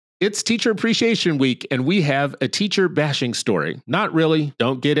It's Teacher Appreciation Week, and we have a teacher bashing story. Not really.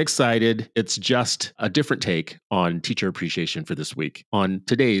 Don't get excited. It's just a different take on teacher appreciation for this week on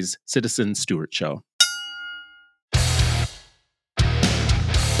today's Citizen Stewart Show.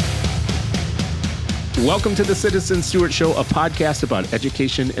 Welcome to the Citizen Stewart Show, a podcast about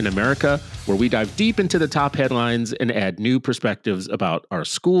education in America, where we dive deep into the top headlines and add new perspectives about our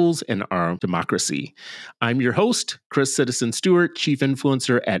schools and our democracy. I'm your host, Chris Citizen Stewart, chief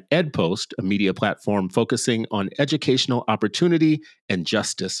influencer at EdPost, a media platform focusing on educational opportunity and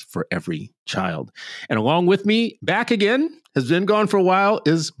justice for every child. And along with me, back again, has been gone for a while,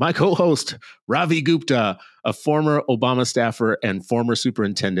 is my co-host, Ravi Gupta, a former Obama staffer and former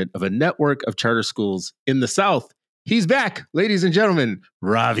superintendent of a network of charter schools in the South. He's back, ladies and gentlemen,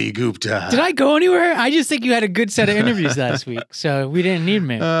 Ravi Gupta. Did I go anywhere? I just think you had a good set of interviews last week, so we didn't need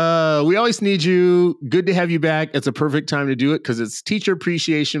me. We always need you. Good to have you back. It's a perfect time to do it because it's Teacher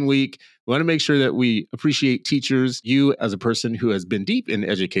Appreciation Week. We want to make sure that we appreciate teachers, you as a person who has been deep in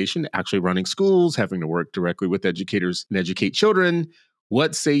education, actually running schools, having to work directly with educators and educate children.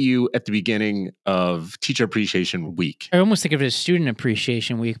 What say you at the beginning of Teacher Appreciation Week? I almost think of it as Student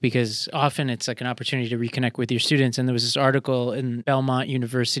Appreciation Week because often it's like an opportunity to reconnect with your students. And there was this article in Belmont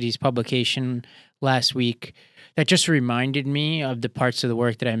University's publication last week that just reminded me of the parts of the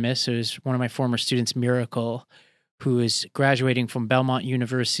work that I missed. It was one of my former students, Miracle, who is graduating from Belmont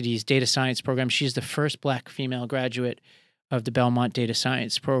University's data science program. She's the first Black female graduate of the Belmont Data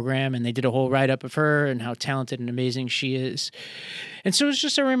Science program, and they did a whole write-up of her and how talented and amazing she is. And so it's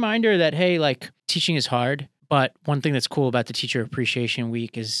just a reminder that, hey, like, teaching is hard, but one thing that's cool about the Teacher Appreciation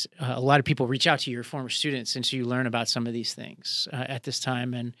Week is a lot of people reach out to your former students, and so you learn about some of these things at this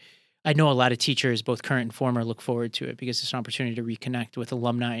time. And I know a lot of teachers, both current and former, look forward to it because it's an opportunity to reconnect with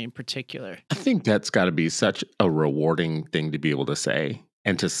alumni in particular. I think that's got to be such a rewarding thing to be able to say.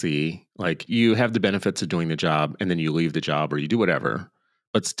 And to see, like, you have the benefits of doing the job and then you leave the job or you do whatever,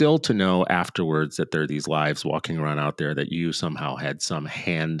 but still to know afterwards that there are these lives walking around out there that you somehow had some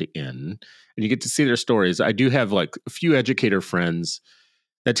hand in, and you get to see their stories. I do have like a few educator friends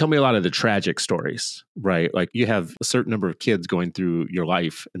that tell me a lot of the tragic stories, right? Like you have a certain number of kids going through your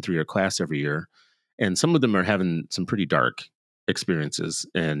life and through your class every year, and some of them are having some pretty dark experiences.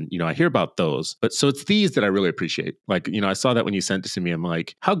 And, you know, I hear about those, but so it's these that I really appreciate. Like, you know, I saw that when you sent it to me, I'm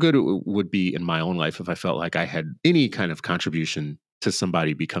like, how good it would be in my own life if I felt like I had any kind of contribution to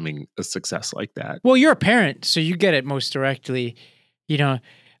somebody becoming a success like that. Well, you're a parent, so you get it most directly. You know,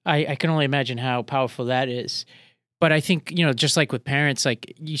 I can only imagine how powerful that is. But I think, you know, just like with parents,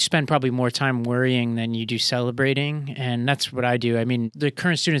 like you spend probably more time worrying than you do celebrating. And that's what I do. I mean, the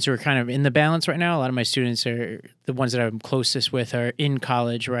current students who are kind of in the balance right now, a lot of my students are the ones that I'm closest with are in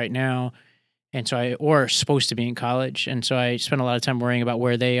college right now. And so or supposed to be in college. And so I spend a lot of time worrying about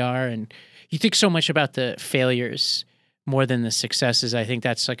where they are. And you think so much about the failures more than the successes. I think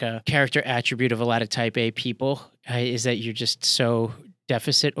that's like a character attribute of a lot of type A people, is that you're just so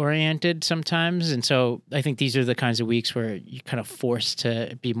deficit oriented sometimes. And so I think these are the kinds of weeks where you're kind of forced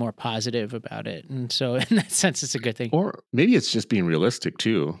to be more positive about it. And so in that sense, it's a good thing. Or maybe it's just being realistic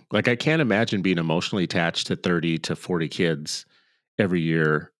too. Like I can't imagine being emotionally attached to 30 to 40 kids every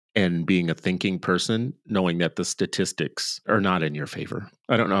year and being a thinking person, knowing that the statistics are not in your favor.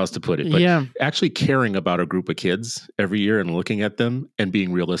 I don't know how else to put it, but actually caring about a group of kids every year and looking at them and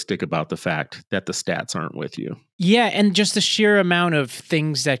being realistic about the fact that the stats aren't with you. Yeah, and just the sheer amount of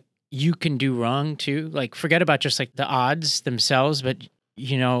things that you can do wrong too. Like forget about just like the odds themselves, but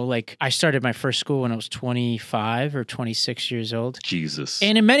you know, like I started my first school when I was 25 or 26 years old. Jesus.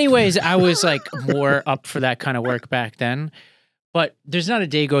 And in many ways, I was like more up for that kind of work back then. But there's not a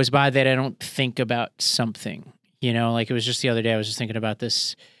day goes by that I don't think about something, you know, like it was just the other day, I was just thinking about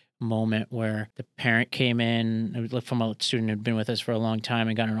this moment where the parent came in from a student who had been with us for a long time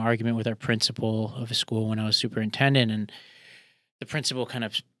and got in an argument with our principal of a school when I was superintendent. And the principal kind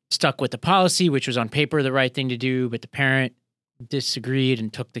of stuck with the policy, which was on paper the right thing to do, but the parent disagreed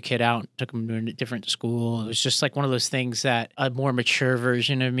and took the kid out, took him to a different school. It was just like one of those things that a more mature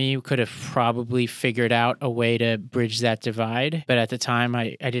version of me could have probably figured out a way to bridge that divide. But at the time,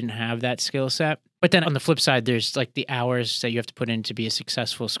 I didn't have that skill set. But then on the flip side, there's like the hours that you have to put in to be a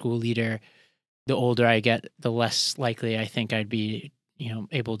successful school leader. The older I get, the less likely I think I'd be, you know,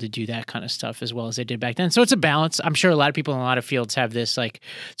 able to do that kind of stuff as well as I did back then. So it's a balance. I'm sure a lot of people in a lot of fields have this like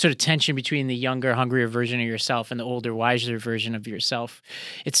sort of tension between the younger, hungrier version of yourself and the older, wiser version of yourself.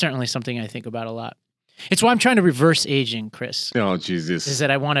 It's certainly something I think about a lot. It's why I'm trying to reverse aging, Chris. Oh, Is Jesus. that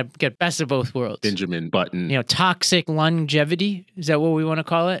I want to get best of both worlds. Benjamin Button. Toxic longevity. Is that what we want to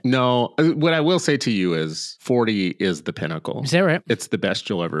call it? No, what I will say to you is 40 is the pinnacle. Is that right? It's the best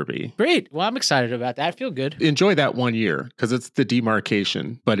you'll ever be. Great. Well, I'm excited about that. I feel good. Enjoy that 1 year because it's the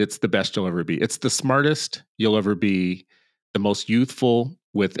demarcation, but it's the best you'll ever be. It's the smartest you'll ever be, the most youthful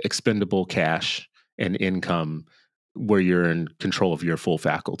with expendable cash and income where you're in control of your full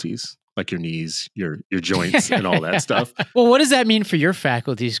faculties, like your knees, your joints, and all that stuff. Well, what does that mean for your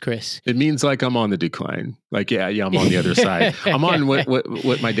faculties, Chris? It means like I'm on the decline. Like, yeah, I'm on the other side. I'm on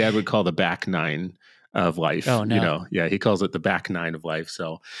what my dad would call the back nine of life. Oh, no. He calls it the back nine of life.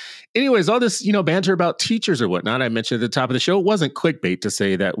 So anyways, all this, banter about teachers or whatnot, I mentioned at the top of the show, it wasn't clickbait to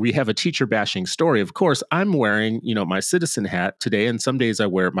say that we have a teacher bashing story. Of course, I'm wearing, my citizen hat today, and some days I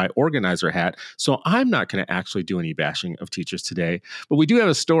wear my organizer hat. So I'm not going to actually do any bashing of teachers today. But we do have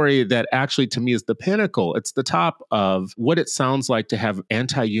a story that actually, to me, is the pinnacle. It's the top of what it sounds like to have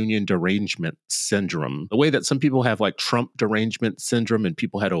anti-union derangement syndrome. The way that some people have like Trump derangement syndrome and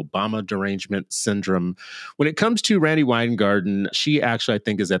people had Obama derangement syndrome. When it comes to Randi Weingarten, she actually, I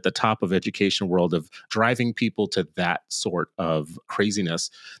think, is at the top of education world of driving people to that sort of craziness.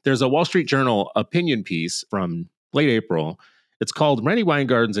 There's a Wall Street Journal opinion piece from late April. It's called Randi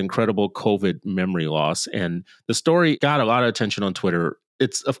Weingarten's Incredible COVID Memory Loss. And the story got a lot of attention on Twitter.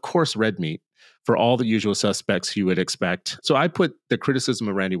 It's, of course, red meat for all the usual suspects you would expect. So I put the criticism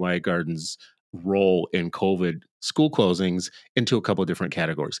of Randi Weingarten's role in COVID school closings into a couple of different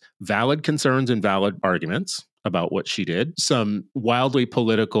categories. Valid concerns and valid arguments about what she did. Some wildly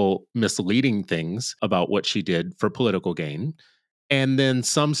political, misleading things about what she did for political gain. And then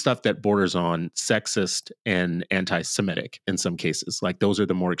some stuff that borders on sexist and anti-Semitic in some cases. Like those are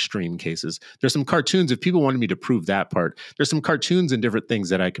the more extreme cases. There's some cartoons, if people wanted me to prove that part, there's some cartoons and different things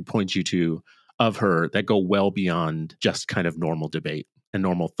that I could point you to of her that go well beyond just kind of normal debate and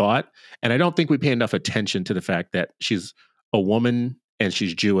normal thought. And I don't think we pay enough attention to the fact that she's a woman and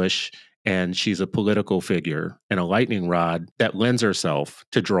she's Jewish and she's a political figure and a lightning rod that lends herself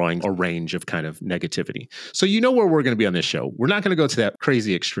to drawing a range of kind of negativity. So you know where we're going to be on this show. We're not going to go to that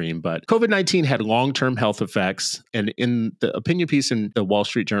crazy extreme, but COVID-19 had long-term health effects. And in the opinion piece in the Wall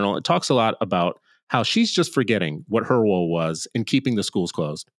Street Journal, it talks a lot about how she's just forgetting what her role was in keeping the schools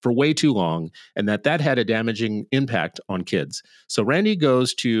closed for way too long, and that had a damaging impact on kids. So Randi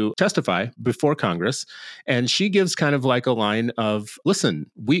goes to testify before Congress, and she gives kind of like a line of,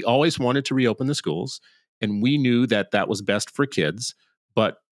 listen, we always wanted to reopen the schools, and we knew that that was best for kids,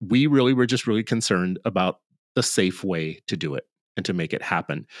 but we really were just really concerned about the safe way to do it and to make it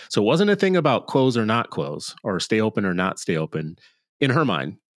happen. So it wasn't a thing about close or not close, or stay open or not stay open. In her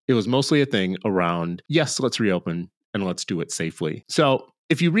mind, it was mostly a thing around, yes, let's reopen and let's do it safely. So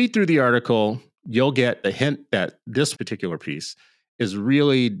if you read through the article, you'll get the hint that this particular piece is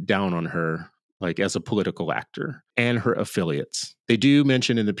really down on her, like as a political actor and her affiliates. They do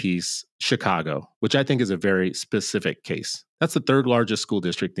mention in the piece Chicago, which I think is a very specific case. That's the third largest school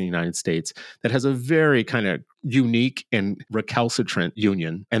district in the United States that has a very kind of unique and recalcitrant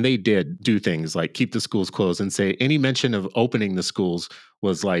union. And they did do things like keep the schools closed and say any mention of opening the schools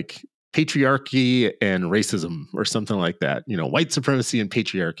was like patriarchy and racism or something like that. White supremacy and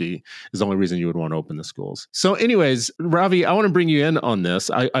patriarchy is the only reason you would want to open the schools. So anyways, Ravi, I want to bring you in on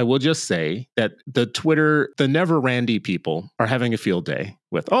this. I will just say that the Never Randi people are having a field day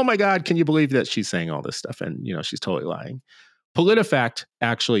with, oh my God, can you believe that she's saying all this stuff? And, she's totally lying. PolitiFact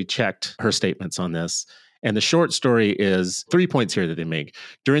actually checked her statements on this. And the short story is 3 points here that they make.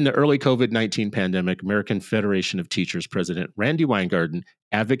 During the early COVID-19 pandemic, American Federation of Teachers President Randi Weingarten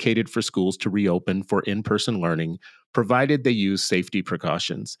advocated for schools to reopen for in-person learning, provided they use safety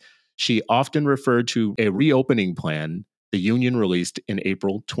precautions. She often referred to a reopening plan the union released in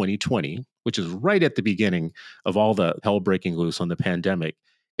April 2020, which is right at the beginning of all the hell breaking loose on the pandemic.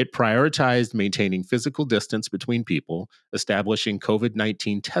 It prioritized maintaining physical distance between people, establishing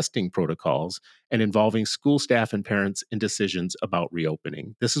COVID-19 testing protocols, and involving school staff and parents in decisions about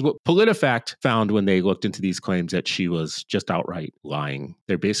reopening. This is what PolitiFact found when they looked into these claims that she was just outright lying.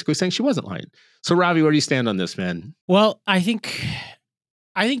 They're basically saying she wasn't lying. So, Ravi, where do you stand on this, man? Well, I think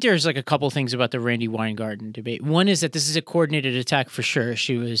there's like a couple things about the Randi Weingarten debate. One is that this is a coordinated attack for sure.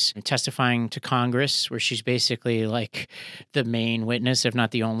 She was testifying to Congress where she's basically like the main witness, if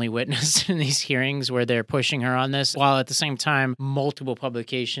not the only witness in these hearings where they're pushing her on this, while at the same time, multiple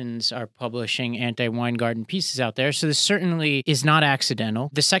publications are publishing anti-Weingarten pieces out there. So this certainly is not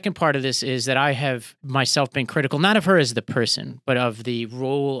accidental. The second part of this is that I have myself been critical, not of her as the person, but of the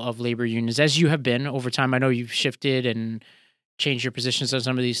role of labor unions, as you have been over time. I know you've shifted and change your positions on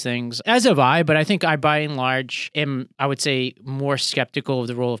some of these things, as have I, but I think I, by and large, am, I would say, more skeptical of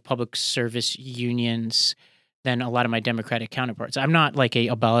the role of public service unions than a lot of my Democratic counterparts. I'm not like a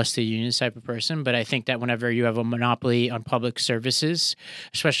abolish the unions type of person, but I think that whenever you have a monopoly on public services,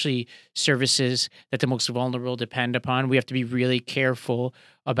 especially services that the most vulnerable depend upon, we have to be really careful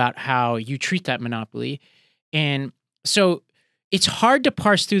about how you treat that monopoly. And so it's hard to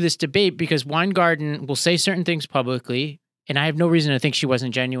parse through this debate because Weingarten will say certain things publicly, and I have no reason to think she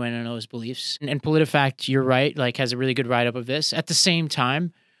wasn't genuine in those beliefs. And PolitiFact, you're right, like has a really good write-up of this. At the same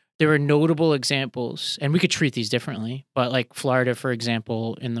time, there are notable examples, and we could treat these differently, but like Florida, for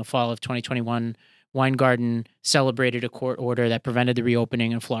example, in the fall of 2021, Weingarten celebrated a court order that prevented the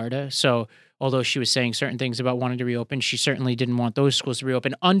reopening in Florida. So although she was saying certain things about wanting to reopen, she certainly didn't want those schools to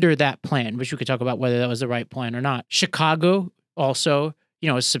reopen under that plan, which we could talk about whether that was the right plan or not. Chicago also,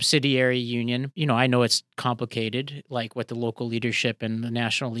 a subsidiary union. I know it's complicated, like with the local leadership and the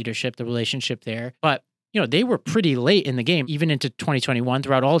national leadership, the relationship there. But, they were pretty late in the game, even into 2021,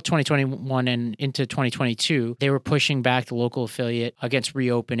 throughout all of 2021 and into 2022. They were pushing back the local affiliate against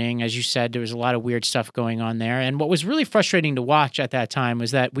reopening. As you said, there was a lot of weird stuff going on there. And what was really frustrating to watch at that time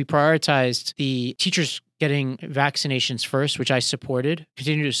was that we prioritized the teachers getting vaccinations first, which I supported,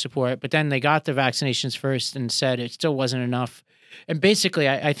 continue to support. But then they got the vaccinations first and said it still wasn't enough. And basically,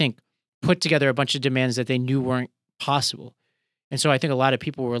 I think, put together a bunch of demands that they knew weren't possible. And so I think a lot of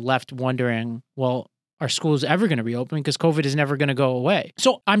people were left wondering, well, are schools ever going to reopen? Because COVID is never going to go away.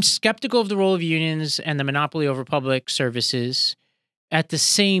 So I'm skeptical of the role of unions and the monopoly over public services. At the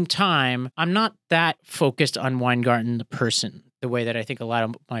same time, I'm not that focused on Weingarten, the person, the way that I think a lot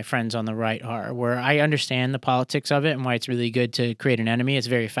of my friends on the right are, where I understand the politics of it and why it's really good to create an enemy. It's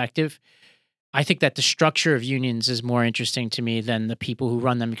very effective. I think that the structure of unions is more interesting to me than the people who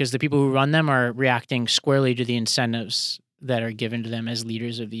run them, because the people who run them are reacting squarely to the incentives that are given to them as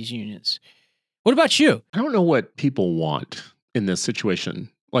leaders of these unions. What about you? I don't know what people want in this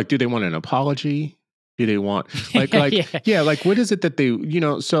situation. Like, do they want an apology? Do they want like what is it that they,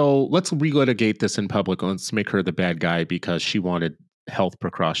 so let's relitigate this in public. Let's make her the bad guy because she wanted health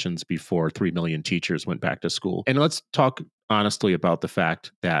precautions before 3 million teachers went back to school. And let's talk honestly about the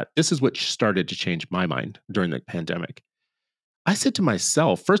fact that this is what started to change my mind during the pandemic. I said to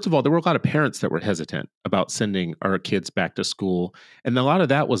myself, first of all, there were a lot of parents that were hesitant about sending our kids back to school. And a lot of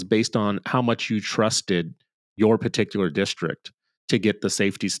that was based on how much you trusted your particular district to get the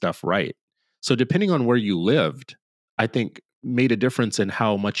safety stuff right. So depending on where you lived, I think made a difference in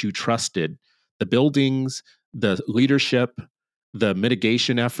how much you trusted the buildings, the leadership, the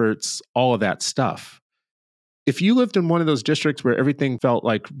mitigation efforts, all of that stuff. If you lived in one of those districts where everything felt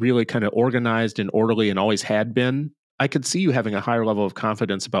like really kind of organized and orderly and always had been, I could see you having a higher level of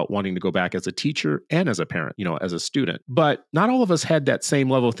confidence about wanting to go back as a teacher and as a parent, as a student. But not all of us had that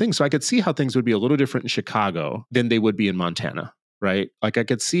same level of thing. So I could see how things would be a little different in Chicago than they would be in Montana, right? Like I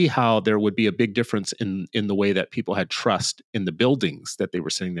could see how there would be a big difference in the way that people had trust in the buildings that they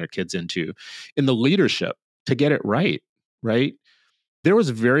were sending their kids into, in the leadership to get it right, right? There was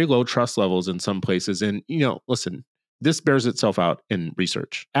very low trust levels in some places. And, listen, this bears itself out in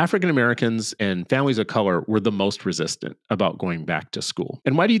research. African Americans and families of color were the most resistant about going back to school.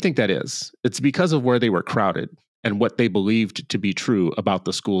 And why do you think that is? It's because of where they were crowded and what they believed to be true about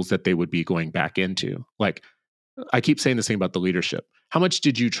the schools that they would be going back into. Like, I keep saying this thing about the leadership. How much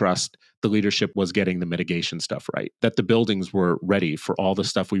did you trust the leadership was getting the mitigation stuff right? That the buildings were ready for all the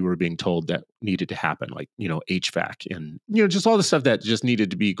stuff we were being told that needed to happen, like, HVAC and, just all the stuff that just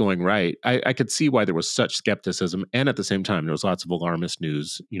needed to be going right. I could see why there was such skepticism. And at the same time, there was lots of alarmist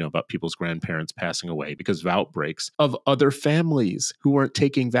news, about people's grandparents passing away because of outbreaks of other families who weren't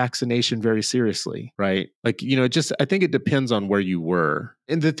taking vaccination very seriously, right? Like, I think it depends on where you were.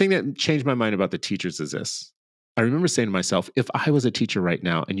 And the thing that changed my mind about the teachers is this. I remember saying to myself, if I was a teacher right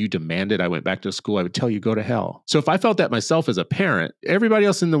now and you demanded I went back to school, I would tell you go to hell. So if I felt that myself as a parent, everybody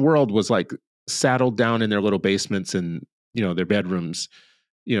else in the world was like saddled down in their little basements and, their bedrooms,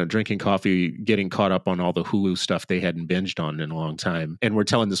 drinking coffee, getting caught up on all the Hulu stuff they hadn't binged on in a long time. And we're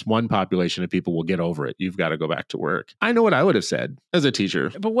telling this one population of people, will get over it. You've got to go back to work. I know what I would have said as a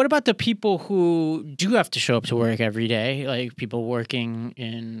teacher. But what about the people who do have to show up to work every day? Like people working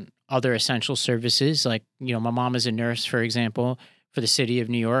in other essential services. Like, my mom is a nurse, for example, for the city of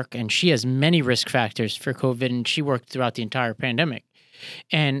New York, and she has many risk factors for COVID, and she worked throughout the entire pandemic.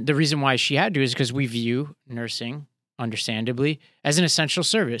 And the reason why she had to is because we view nursing, understandably, as an essential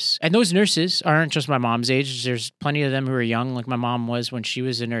service. And those nurses aren't just my mom's age. There's plenty of them who are young, like my mom was when she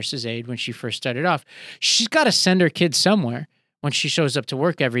was a nurse's aide when she first started off. She's got to send her kids somewhere. when she shows up to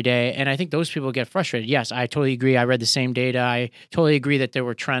work every day. And I think those people get frustrated. Yes, I totally agree. I read the same data. I totally agree that there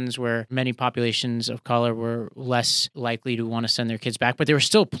were trends where many populations of color were less likely to want to send their kids back, but there were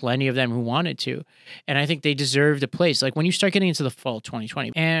still plenty of them who wanted to. And I think they deserved a place. Like when you start getting into the fall of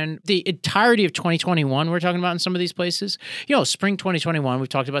 2020 and the entirety of 2021, we're talking about in some of these places, spring 2021, we've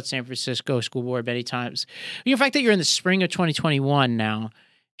talked about San Francisco school board many times. The fact that you're in the spring of 2021 now,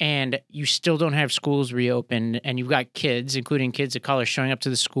 and you still don't have schools reopened, and you've got kids, including kids of color, showing up to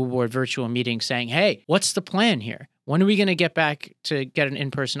the school board virtual meeting saying, hey, what's the plan here? When are we going to get back to get an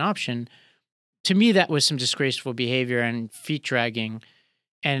in-person option? To me, that was some disgraceful behavior and feet dragging.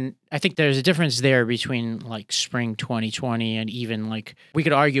 And I think there's a difference there between like spring 2020 and even like we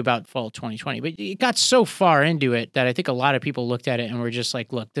could argue about fall 2020. But it got so far into it that I think a lot of people looked at it and were just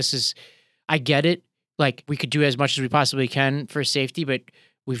like, look, I get it. Like we could do as much as we possibly can for safety, but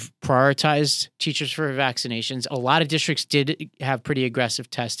we've prioritized teachers for vaccinations. A lot of districts did have pretty aggressive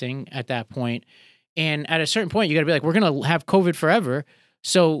testing at that point. And at a certain point, you got to be like, we're going to have COVID forever.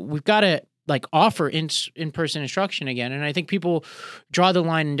 So we've got to like offer in-person instruction again. And I think people draw the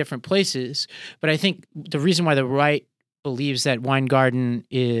line in different places. But I think the reason why the right believes that Weingarten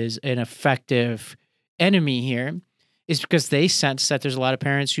is an effective enemy here is because they sense that there's a lot of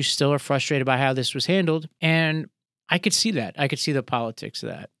parents who still are frustrated by how this was handled. And I could see that. I could see the politics of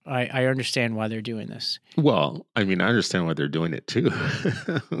that. I understand why they're doing this. Well, I mean, I understand why they're doing it too.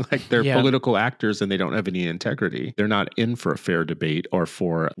 Like they're political actors and they don't have any integrity. They're not in for a fair debate or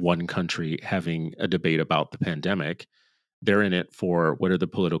for one country having a debate about the pandemic. They're in it for what are the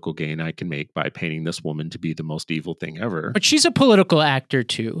political gain I can make by painting this woman to be the most evil thing ever. But she's a political actor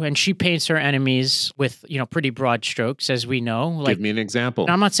too, and she paints her enemies with, pretty broad strokes, as we know. Like, give me an example.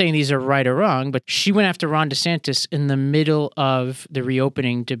 I'm not saying these are right or wrong, but she went after Ron DeSantis in the middle of the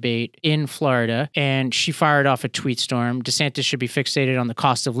reopening debate in Florida, and she fired off a tweet storm. DeSantis should be fixated on the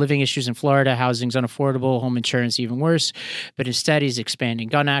cost of living issues in Florida. Housing's unaffordable, home insurance even worse. But instead, he's expanding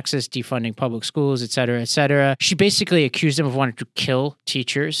gun access, defunding public schools, et cetera, et cetera. She basically accused him of wanting to kill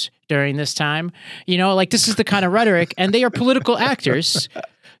teachers during this time. This is the kind of rhetoric, and they are political actors.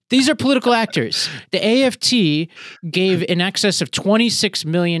 These are political actors. The AFT gave in excess of $26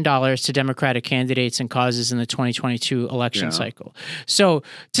 million to Democratic candidates and causes in the 2022 election cycle. So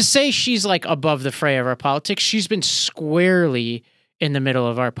to say she's like above the fray of our politics, she's been squarely in the middle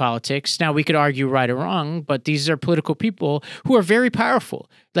of our politics. Now, we could argue right or wrong, but these are political people who are very powerful.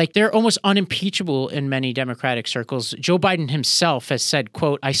 Like, they're almost unimpeachable in many Democratic circles. Joe Biden himself has said,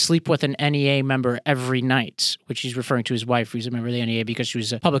 quote, I sleep with an NEA member every night, which he's referring to his wife, who's a member of the NEA because she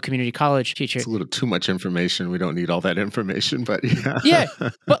was a public community college teacher. It's a little too much information. We don't need all that information, but yeah. Yeah,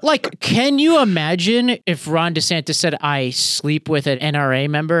 but like, can you imagine if Ron DeSantis said, I sleep with an NRA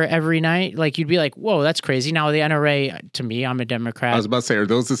member every night? Like, you'd be like, whoa, that's crazy. Now, the NRA, to me, I'm a Democrat. I was about to say, are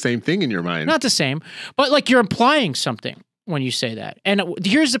those the same thing in your mind? Not the same, but like you're implying something when you say that. And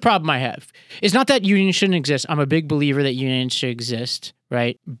here's the problem I have. It's not that unions shouldn't exist. I'm a big believer that unions should exist,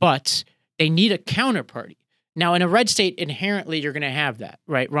 right? But they need a counterparty. Now, in a red state, inherently, you're going to have that,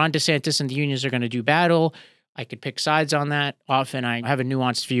 right? Ron DeSantis and the unions are going to do battle. I could pick sides on that. Often I have a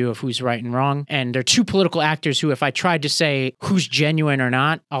nuanced view of who's right and wrong. And they're two political actors who, if I tried to say who's genuine or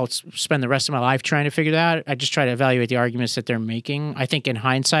not, I'll spend the rest of my life trying to figure that out. I just try to evaluate the arguments that they're making. I think in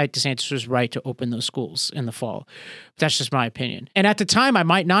hindsight, DeSantis was right to open those schools in the fall. That's just my opinion. And at the time, I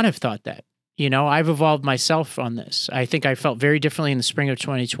might not have thought that. I've evolved myself on this. I think I felt very differently in the spring of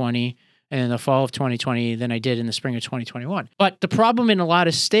 2020 and in the fall of 2020 than I did in the spring of 2021. But the problem in a lot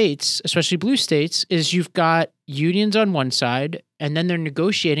of states, especially blue states, is you've got unions on one side, and then they're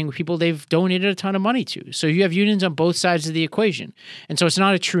negotiating with people they've donated a ton of money to. So you have unions on both sides of the equation. And so it's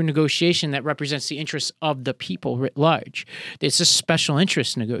not a true negotiation that represents the interests of the people writ large. It's a special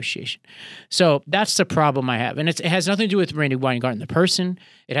interest negotiation. So that's the problem I have. And it has nothing to do with Randi Weingarten, the person.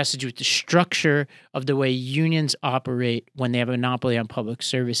 It has to do with the structure of the way unions operate when they have a monopoly on public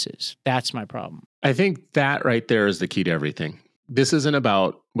services. That's my problem. I think that right there is the key to everything. This isn't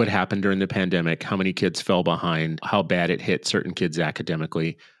about what happened during the pandemic, how many kids fell behind, how bad it hit certain kids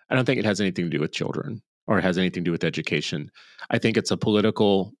academically. I don't think it has anything to do with children or it has anything to do with education. I think it's a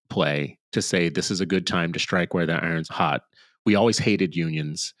political play to say this is a good time to strike where the iron's hot. We always hated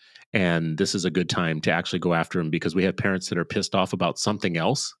unions, and this is a good time to actually go after them because we have parents that are pissed off about something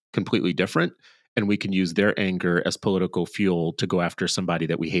else completely different, and we can use their anger as political fuel to go after somebody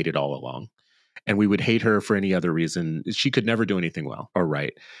that we hated all along. And we would hate her for any other reason. She could never do anything well or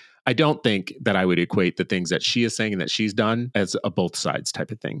right. I don't think that I would equate the things that she is saying and that she's done as a both sides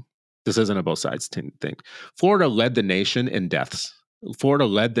type of thing. This isn't a both sides thing. Florida led the nation in deaths Florida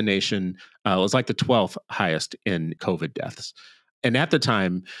led the nation. It was like the 12th highest in COVID deaths. And at the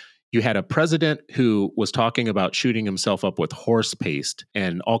time, you had a president who was talking about shooting himself up with horse paste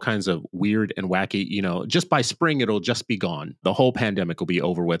and all kinds of weird and wacky, just by spring, it'll just be gone. The whole pandemic will be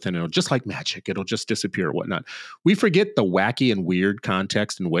over with and it'll just like magic, it'll just disappear or whatnot. We forget the wacky and weird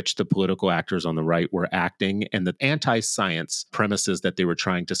context in which the political actors on the right were acting and the anti-science premises that they were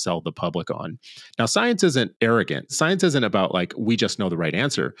trying to sell the public on. Now, science isn't arrogant. Science isn't about like, we just know the right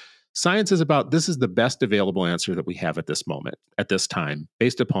answer. Science is about this is the best available answer that we have at this moment, at this time,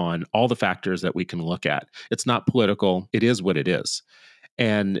 based upon all the factors that we can look at. It's not political. It is what it is.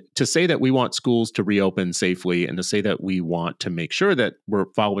 And to say that we want schools to reopen safely and to say that we want to make sure that we're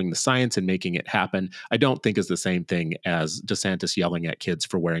following the science and making it happen, I don't think is the same thing as DeSantis yelling at kids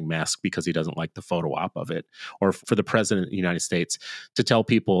for wearing masks because he doesn't like the photo op of it, or for the president of the United States to tell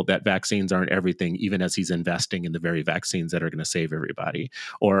people that vaccines aren't everything, even as he's investing in the very vaccines that are going to save everybody,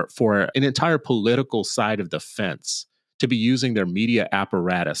 or for an entire political side of the fence to be using their media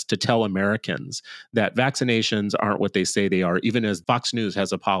apparatus to tell Americans that vaccinations aren't what they say they are, even as Fox News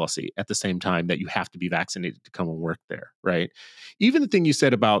has a policy at the same time that you have to be vaccinated to come and work there, right? Even the thing you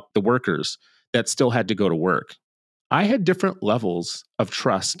said about the workers that still had to go to work, I had different levels of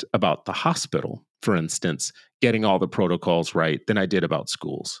trust about the hospital, for instance, getting all the protocols right than I did about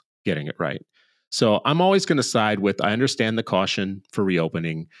schools getting it right. So I'm always going to side with, I understand the caution for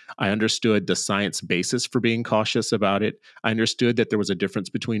reopening. I understood the science basis for being cautious about it. I understood that there was a difference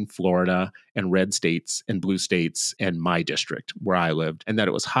between Florida and red states and blue states and my district where I lived, and that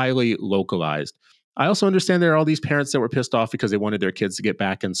it was highly localized. I also understand there are all these parents that were pissed off because they wanted their kids to get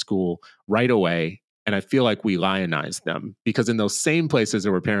back in school right away. And I feel like we lionized them because in those same places,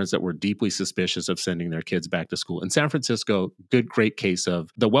 there were parents that were deeply suspicious of sending their kids back to school. In San Francisco, great case of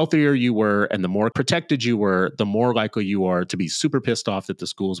the wealthier you were and the more protected you were, the more likely you are to be super pissed off that the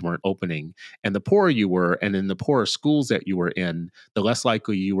schools weren't opening. And the poorer you were, and in the poorer schools that you were in, the less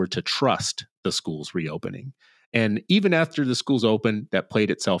likely you were to trust the schools reopening. And even after the schools opened, that played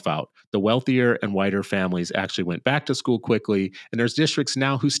itself out. The wealthier and whiter families actually went back to school quickly. And there's districts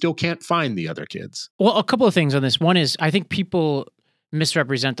now who still can't find the other kids. Well, a couple of things on this. One is I think people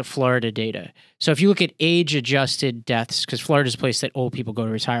misrepresent the Florida data. So if you look at age-adjusted deaths, because Florida is a place that old people go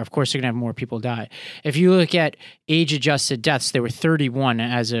to retire, of course they're going to have more people die. If you look at age-adjusted deaths, there were 31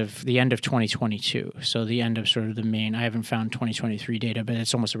 as of the end of 2022. So the end of sort of the main, I haven't found 2023 data, but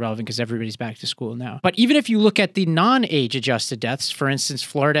it's almost irrelevant because everybody's back to school now. But even if you look at the non-age-adjusted deaths, for instance,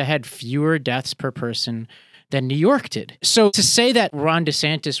 Florida had fewer deaths per person than New York did. So to say that Ron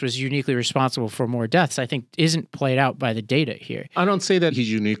DeSantis was uniquely responsible for more deaths, I think isn't played out by the data here. I don't say that he's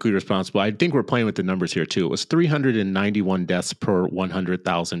uniquely responsible. I think we're playing with the numbers here too. It was 391 deaths per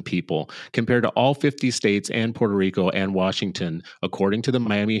 100,000 people compared to all 50 states and Puerto Rico and Washington. According to the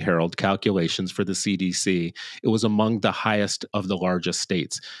Miami Herald calculations for the CDC, it was among the highest of the largest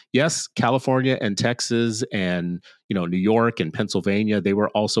states. Yes, California and Texas and New York and Pennsylvania, they were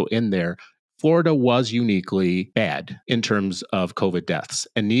also in there. Florida was uniquely bad in terms of COVID deaths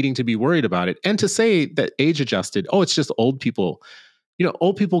and needing to be worried about it. And to say that age adjusted, it's just old people.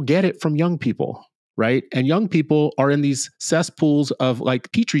 Old people get it from young people, right? And young people are in these cesspools of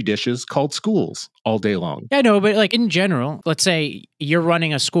like petri dishes called schools all day long. Yeah, no, but like in general, let's say you're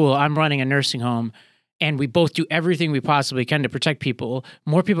running a school, I'm running a nursing home, and we both do everything we possibly can to protect people.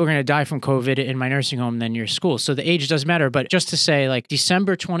 More people are going to die from COVID in my nursing home than your school. So the age does matter. But just to say, like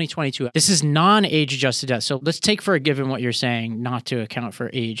December 2022, this is non-age adjusted death. So let's take for a given what you're saying, not to account for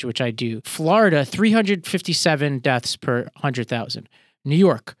age, which I do. Florida, 357 deaths per 100,000. New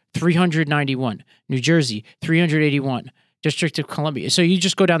York, 391. New Jersey, 381. District of Columbia. So you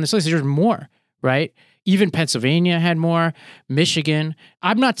just go down this list, there's more, right? Even Pennsylvania had more, Michigan.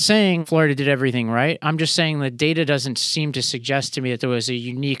 I'm not saying Florida did everything right. I'm just saying the data doesn't seem to suggest to me that there was a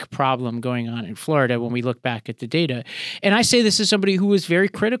unique problem going on in Florida when we look back at the data. And I say this as somebody who was very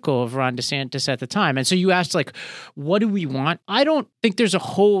critical of Ron DeSantis at the time. And so you asked, like, what do we want? I don't think there's a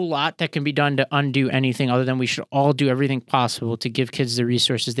whole lot that can be done to undo anything other than we should all do everything possible to give kids the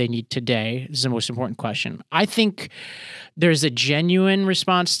resources they need today. This is the most important question. I think there's a genuine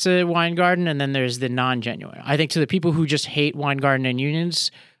response to Weingarten, and then there's the non-genuine. I think to the people who just hate Weingarten and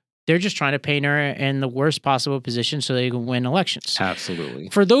unions, they're just trying to paint her in the worst possible position so they can win elections. Absolutely.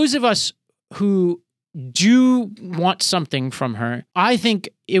 For those of us who do want something from her, I think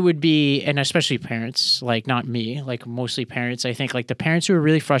it would be, and especially parents, like not me, like mostly parents, I think like the parents who are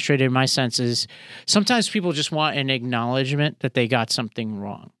really frustrated, in my sense is sometimes people just want an acknowledgement that they got something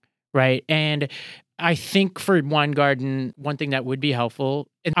wrong, right? And I think for Weingarten, one thing that would be helpful,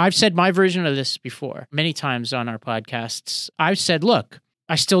 and I've said my version of this before many times on our podcasts. I've said, look,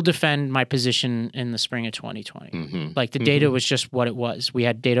 I still defend my position in the spring of 2020. Like the data was just what it was. We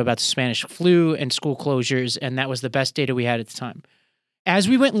had data about the Spanish flu and school closures, and that was the best data we had at the time. As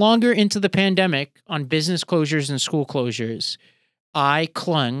we went longer into the pandemic on business closures and school closures, I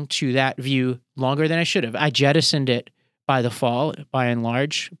clung to that view longer than I should have. I jettisoned it by the fall, by and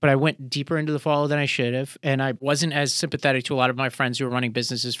large, but I went deeper into the fall than I should have. And I wasn't as sympathetic to a lot of my friends who were running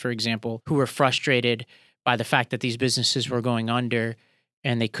businesses, for example, who were frustrated by the fact that these businesses were going under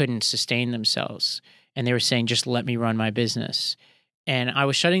and they couldn't sustain themselves. And they were saying, just let me run my business. And I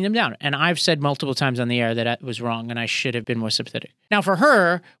was shutting them down. And I've said multiple times on the air that I was wrong and I should have been more sympathetic. Now, for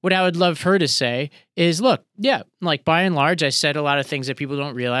her, what I would love her to say is, look, yeah, like by and large, I said a lot of things that people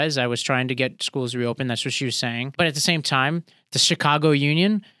don't realize. I was trying to get schools reopened. That's what she was saying. But at the same time, the Chicago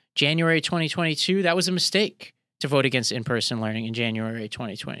Union, January 2022, that was a mistake to vote against in-person learning in January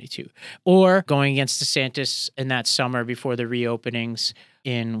 2022. Or going against DeSantis in that summer before the reopenings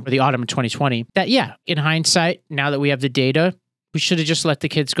in the autumn of 2020. That, yeah, in hindsight, now that we have the data, we should have just let the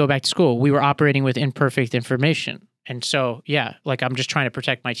kids go back to school. We were operating with imperfect information. And so, yeah, like I'm just trying to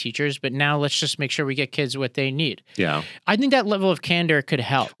protect my teachers, but now let's just make sure we get kids what they need. Yeah. I think that level of candor could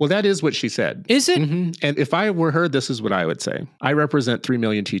help. Well, that is what she said. Is it? And if I were her, this is what I would say. I represent 3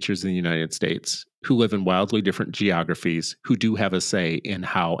 million teachers in the United States who live in wildly different geographies, who do have a say in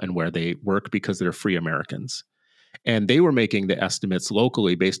how and where they work because they're free Americans. And they were making the estimates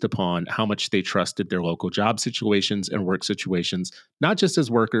locally based upon how much they trusted their local job situations and work situations, not just as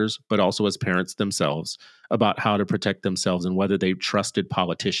workers, but also as parents themselves, about how to protect themselves and whether they trusted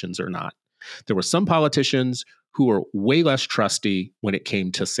politicians or not. There were some politicians who were way less trusty when it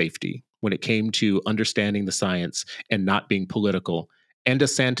came to safety, when it came to understanding the science and not being political. And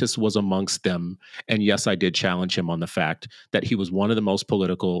DeSantis was amongst them. And yes, I did challenge him on the fact that he was one of the most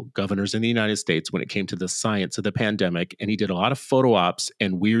political governors in the United States when it came to the science of the pandemic. And he did a lot of photo ops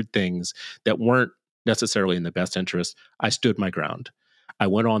and weird things that weren't necessarily in the best interest. I stood my ground. I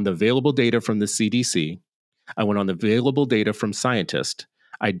went on the available data from the CDC. I went on the available data from scientists.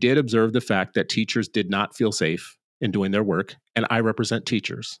 I did observe the fact that teachers did not feel safe in doing their work. And I represent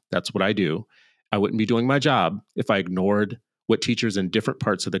teachers. That's what I do. I wouldn't be doing my job if I ignored what teachers in different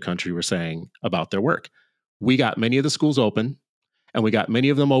parts of the country were saying about their work. We got many of the schools open, and we got many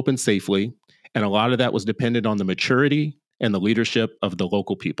of them open safely. And a lot of that was dependent on the maturity and the leadership of the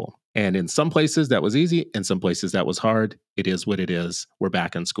local people. And in some places that was easy, in some places that was hard. It is what it is. We're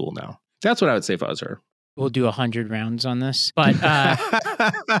back in school now. That's what I would say if I was her. We'll do 100 rounds on this, but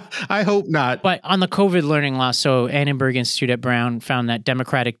I hope not. But on the COVID learning loss, so Annenberg Institute at Brown found that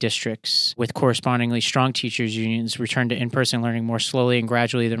Democratic districts with correspondingly strong teachers unions returned to in-person learning more slowly and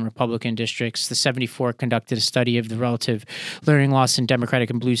gradually than Republican districts. The 74 conducted a study of the relative learning loss in Democratic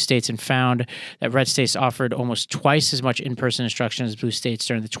and blue states and found that red states offered almost twice as much in-person instruction as blue states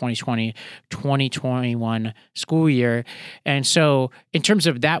during the 2020-2021 school year. And so in terms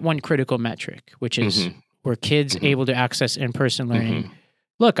of that one critical metric, which is were kids able to access in-person learning?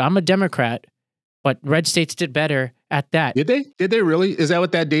 Look, I'm a Democrat, but red states did better at that. Did they? Did they really? Is that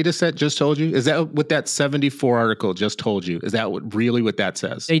what that data set just told you? Is that what that 74 article just told you? Is that really what that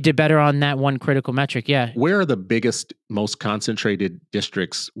says? They did better on that one critical metric, yeah. Where are the biggest, most concentrated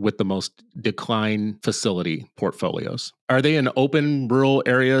districts with the most decline facility portfolios? Are they in open rural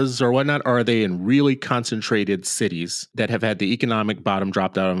areas or whatnot? Or are they in really concentrated cities that have had the economic bottom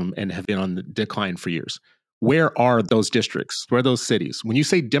dropped out of them and have been on the decline for years? Where are those districts? Where are those cities? When you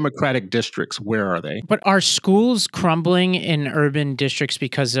say Democratic districts, where are they? But are schools crumbling in urban districts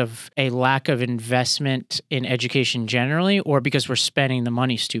because of a lack of investment in education generally, or because we're spending the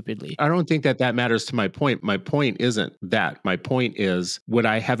money stupidly? I don't think that matters to my point. My point isn't that. My point is, would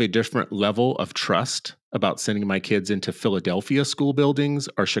I have a different level of trust about sending my kids into Philadelphia school buildings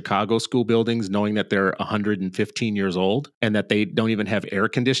or Chicago school buildings, knowing that they're 115 years old and that they don't even have air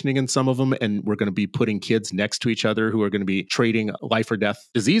conditioning in some of them, and we're going to be putting kids next to each other who are going to be trading life or death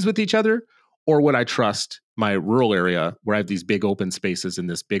disease with each other? Or would I trust my rural area where I have these big open spaces and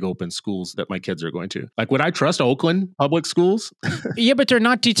this big open schools that my kids are going to? Like, would I trust Oakland public schools? Yeah, but they're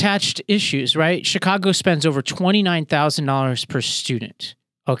not detached issues, right? Chicago spends over $29,000 per student.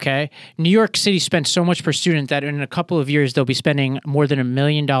 Okay. New York City spends so much per student that in a couple of years, they'll be spending more than $1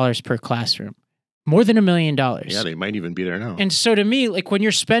 million per classroom. More than $1 million. Yeah, they might even be there now. And so to me, like when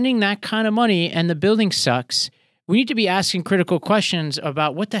you're spending that kind of money and the building sucks, we need to be asking critical questions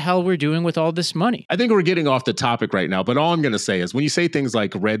about what the hell we're doing with all this money. I think we're getting off the topic right now, but all I'm going to say is when you say things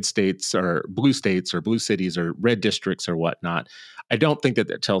like red states or blue cities or red districts or whatnot, I don't think that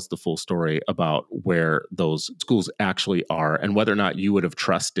that tells the full story about where those schools actually are and whether or not you would have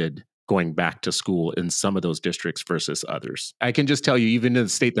trusted going back to school in some of those districts versus others. I can just tell you, even in the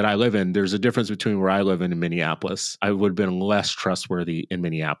state that I live in, there's a difference between where I live in and Minneapolis. I would have been less trustworthy in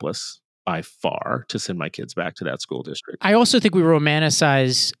Minneapolis by far to send my kids back to that school district. I also think we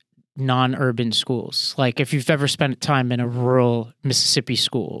romanticize non-urban schools. Like if you've ever spent time in a rural Mississippi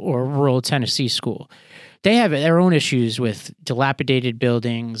school or a rural Tennessee school, they have their own issues with dilapidated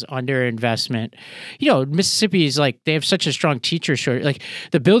buildings, underinvestment. Mississippi is like they have such a strong teacher shortage. Like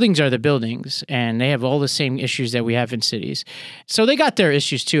the buildings are the buildings, and they have all the same issues that we have in cities. So they got their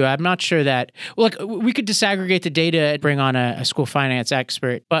issues too. I'm not sure that. Look, we could disaggregate the data and bring on a school finance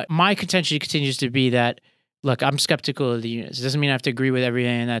expert, but my contention continues to be that. Look, I'm skeptical of the units. It doesn't mean I have to agree with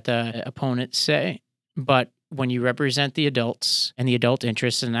everything that the opponents say, but when you represent the adults and the adult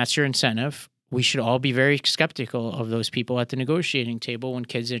interests, and that's your incentive, we should all be very skeptical of those people at the negotiating table when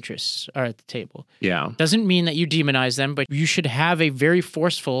kids' interests are at the table. Yeah. Doesn't mean that you demonize them, but you should have a very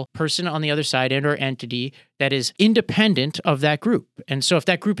forceful person on the other side and or entity that is independent of that group. And so if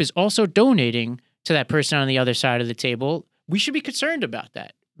that group is also donating to that person on the other side of the table, we should be concerned about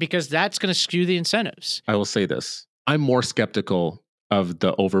that because that's going to skew the incentives. I will say this. I'm more skeptical of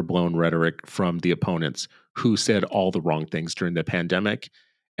the overblown rhetoric from the opponents who said all the wrong things during the pandemic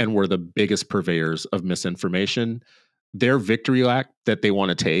and were the biggest purveyors of misinformation. Their victory lap that they want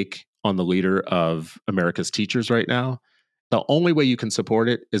to take on the leader of America's teachers right now, the only way you can support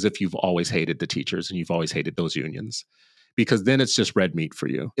it is if you've always hated the teachers and you've always hated those unions, because then it's just red meat for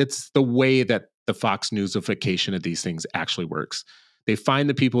you. It's the way that the Fox Newsification of these things actually works. They find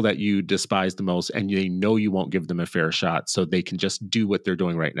the people that you despise the most and they know you won't give them a fair shot, so they can just do what they're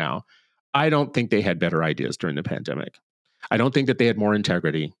doing right now. I don't think they had better ideas during the pandemic. I don't think that they had more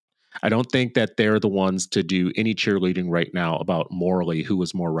integrity. I don't think that they're the ones to do any cheerleading right now about morally who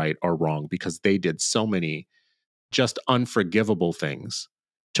was more right or wrong, because they did so many just unforgivable things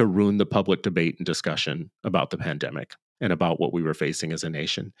to ruin the public debate and discussion about the pandemic and about what we were facing as a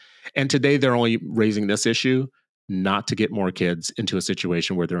nation. And today they're only raising this issue not to get more kids into a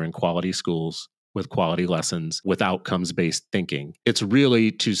situation where they're in quality schools with quality lessons, with outcomes-based thinking. It's really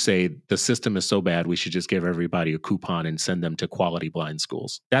to say the system is so bad, we should just give everybody a coupon and send them to quality blind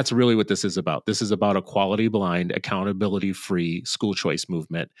schools. That's really what this is about. This is about a quality blind, accountability-free school choice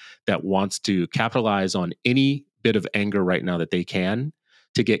movement that wants to capitalize on any bit of anger right now that they can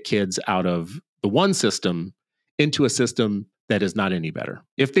to get kids out of the one system into a system that is not any better.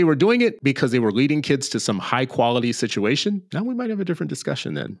 If they were doing it because they were leading kids to some high quality situation, now we might have a different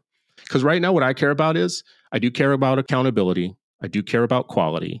discussion then. Because right now what I care about is I do care about accountability. I do care about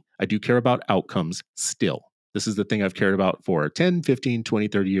quality. I do care about outcomes still. This is the thing I've cared about for 10, 15, 20,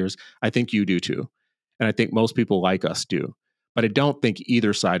 30 years. I think you do too. And I think most people like us do. But I don't think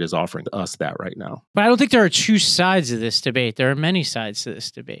either side is offering us that right now. But I don't think there are two sides of this debate. There are many sides to this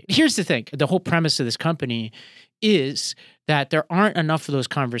debate. Here's the thing. The whole premise of this company is that there aren't enough of those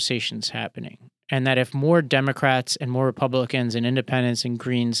conversations happening. And that if more Democrats and more Republicans and independents and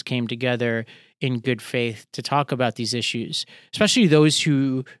Greens came together in good faith to talk about these issues, especially those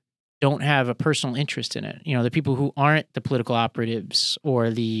who don't have a personal interest in it, the people who aren't the political operatives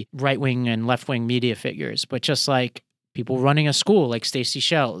or the right-wing and left-wing media figures, but just like people running a school like Stacey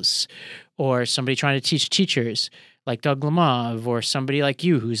Shells, or somebody trying to teach teachers like Doug Lamov, or somebody like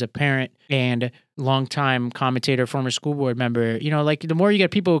you who's a parent and longtime commentator, former school board member. Like the more you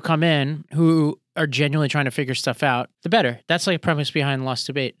get people who come in who are genuinely trying to figure stuff out, the better. That's like a premise behind Lost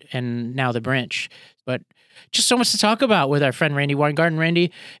Debate and now The Branch. But just so much to talk about with our friend Randi Weingarten.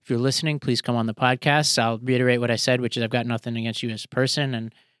 Randi, if you're listening, please come on the podcast. I'll reiterate what I said, which is I've got nothing against you as a person,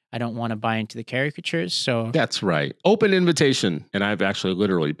 and I don't want to buy into the caricatures. So that's right. Open invitation. And I've actually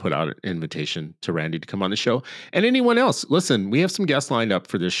literally put out an invitation to Randi to come on the show. And anyone else, listen, we have some guests lined up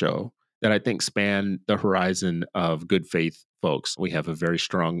for this show that I think span the horizon of good faith folks. We have a very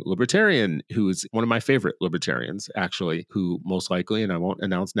strong libertarian who is one of my favorite libertarians, actually, who most likely, and I won't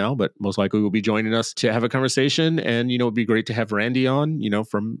announce now, but most likely will be joining us to have a conversation. And, it'd be great to have Randi on,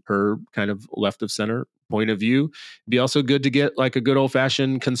 from her kind of left of center point of view. It'd be also good to get like a good old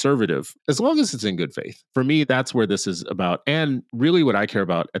fashioned conservative, as long as it's in good faith. For me, that's where this is about. And really what I care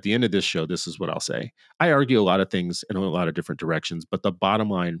about at the end of this show, this is what I'll say. I argue a lot of things in a lot of different directions, but the bottom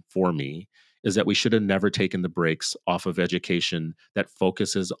line for me is that we should have never taken the brakes off of education that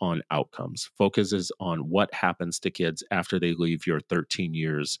focuses on outcomes, focuses on what happens to kids after they leave your 13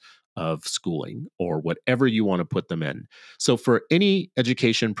 years of schooling or whatever you want to put them in. So for any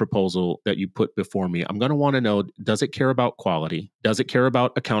education proposal that you put before me, I'm going to want to know, does it care about quality? Does it care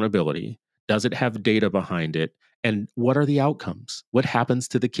about accountability? Does it have data behind it? And what are the outcomes? What happens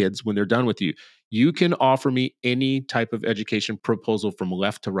to the kids when they're done with you? You can offer me any type of education proposal from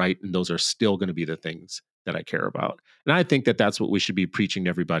left to right, and those are still going to be the things that I care about. And I think that that's what we should be preaching to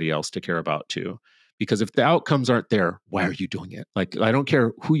everybody else to care about too. Because if the outcomes aren't there, why are you doing it? Like, I don't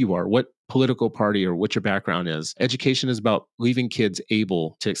care who you are, what political party or what your background is. Education is about leaving kids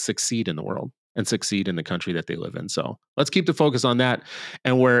able to succeed in the world and succeed in the country that they live in. So let's keep the focus on that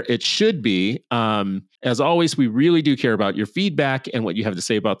and where it should be. As always, we really do care about your feedback and what you have to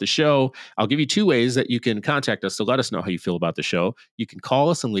say about the show. I'll give you two ways that you can contact us to let us know how you feel about the show. You can call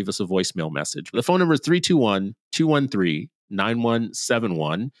us and leave us a voicemail message. The phone number is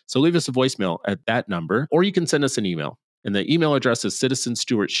 321-213-9171. So leave us a voicemail at that number, or you can send us an email. And the email address is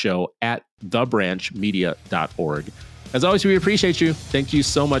citizenstewardshow@thebranchmedia.org. As always, we appreciate you. Thank you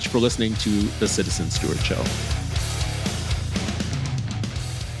so much for listening to The Citizen Stewart Show.